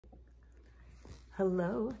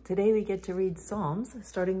Hello. Today we get to read Psalms,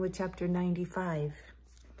 starting with chapter 95.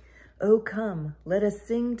 O come, let us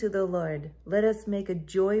sing to the Lord. Let us make a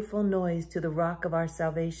joyful noise to the rock of our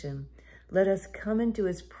salvation. Let us come into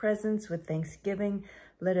his presence with thanksgiving.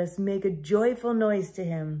 Let us make a joyful noise to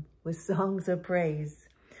him with songs of praise.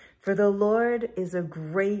 For the Lord is a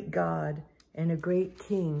great God and a great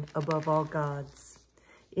King above all gods.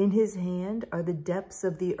 In his hand are the depths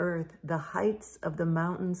of the earth. The heights of the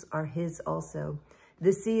mountains are his also.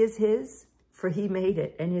 The sea is his, for he made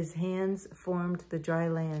it, and his hands formed the dry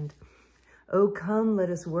land. O come, let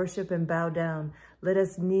us worship and bow down. Let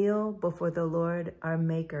us kneel before the Lord our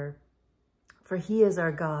Maker. For he is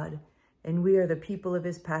our God, and we are the people of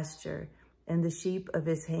his pasture and the sheep of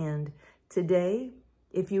his hand. Today,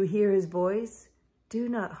 if you hear his voice, do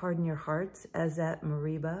not harden your hearts as at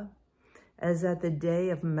Meribah, as at the day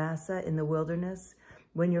of Massah in the wilderness,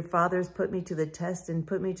 when your fathers put me to the test and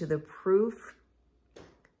put me to the proof,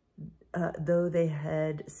 though they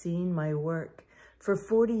had seen my work. For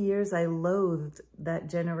 40 years I loathed that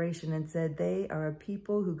generation and said, they are a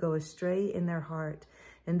people who go astray in their heart,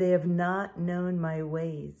 and they have not known my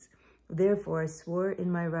ways. Therefore I swore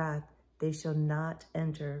in my wrath, they shall not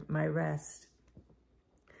enter my rest.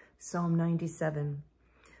 Psalm 97.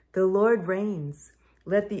 The Lord reigns.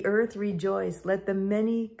 Let the earth rejoice. Let the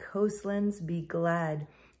many coastlands be glad.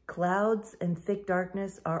 Clouds and thick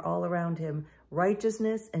darkness are all around him.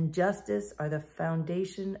 Righteousness and justice are the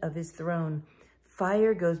foundation of his throne.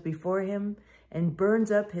 Fire goes before him and burns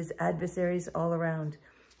up his adversaries all around.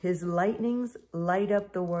 His lightnings light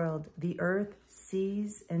up the world. The earth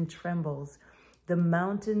sees and trembles. The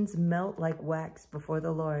mountains melt like wax before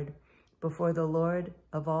the Lord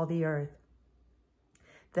of all the earth.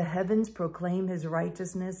 The heavens proclaim his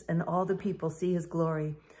righteousness, and all the people see his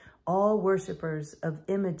glory. All worshippers of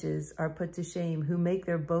images are put to shame, who make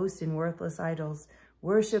their boast in worthless idols.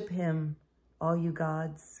 Worship him, all you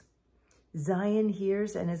gods. Zion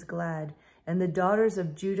hears and is glad, and the daughters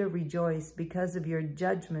of Judah rejoice because of your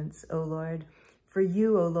judgments, O Lord. For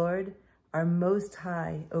you, O Lord, are most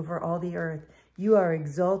high over all the earth. You are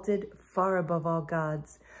exalted far above all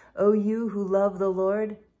gods. O you who love the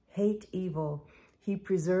Lord, hate evil. He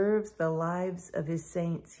preserves the lives of his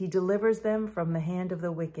saints. He delivers them from the hand of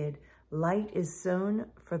the wicked. Light is sown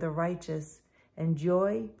for the righteous, and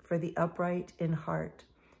joy for the upright in heart.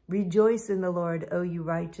 Rejoice in the Lord, O you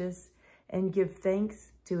righteous, and give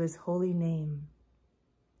thanks to his holy name.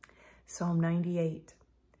 Psalm 98.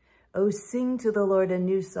 O sing to the Lord a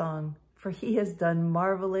new song, for he has done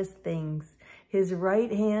marvelous things. His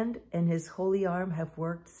right hand and his holy arm have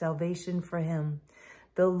worked salvation for him.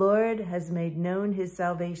 The Lord has made known his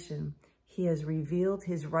salvation. He has revealed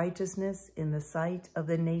his righteousness in the sight of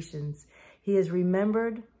the nations. He has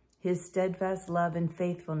remembered his steadfast love and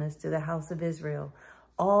faithfulness to the house of Israel.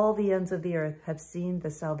 All the ends of the earth have seen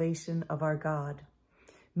the salvation of our God.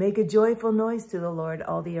 Make a joyful noise to the Lord,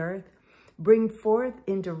 all the earth. Bring forth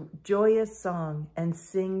into joyous song and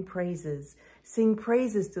sing praises. Sing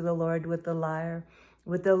praises to the Lord with the lyre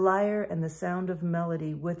and the sound of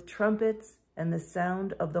melody, with trumpets and the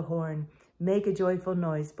sound of the horn. Make a joyful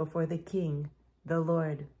noise before the King, the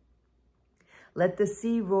Lord. Let the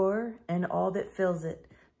sea roar and all that fills it,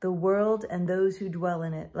 the world and those who dwell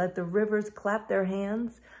in it. Let the rivers clap their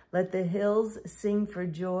hands. Let the hills sing for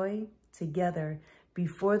joy together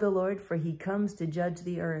before the Lord, for he comes to judge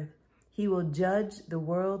the earth. He will judge the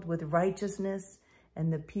world with righteousness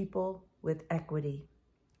and the people with equity.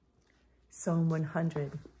 Psalm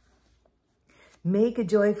 100. Make a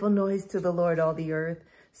joyful noise to the Lord, all the earth.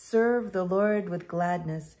 Serve the Lord with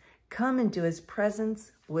gladness. Come into his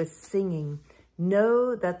presence with singing.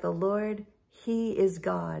 Know that the Lord, he is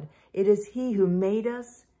God. It is he who made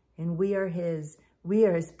us, and we are his. We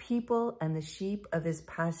are his people and the sheep of his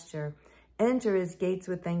pasture. Enter his gates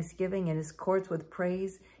with thanksgiving and his courts with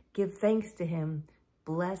praise. Give thanks to him.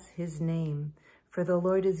 Bless his name. For the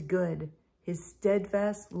Lord is good. His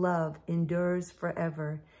steadfast love endures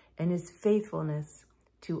forever, and his faithfulness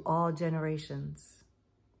to all generations.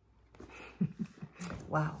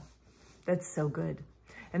 Wow, that's so good.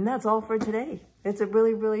 And that's all for today. It's a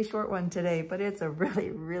really, really short one today, but it's a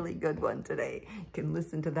really, really good one today. You can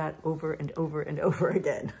listen to that over and over and over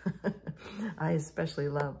again. I especially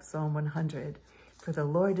love Psalm 100. For the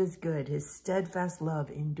Lord is good. His steadfast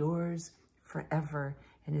love endures forever,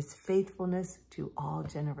 and his faithfulness to all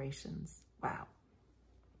generations. Wow,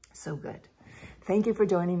 so good. Thank you for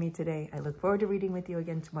joining me today. I look forward to reading with you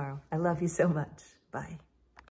again tomorrow. I love you so much. Bye.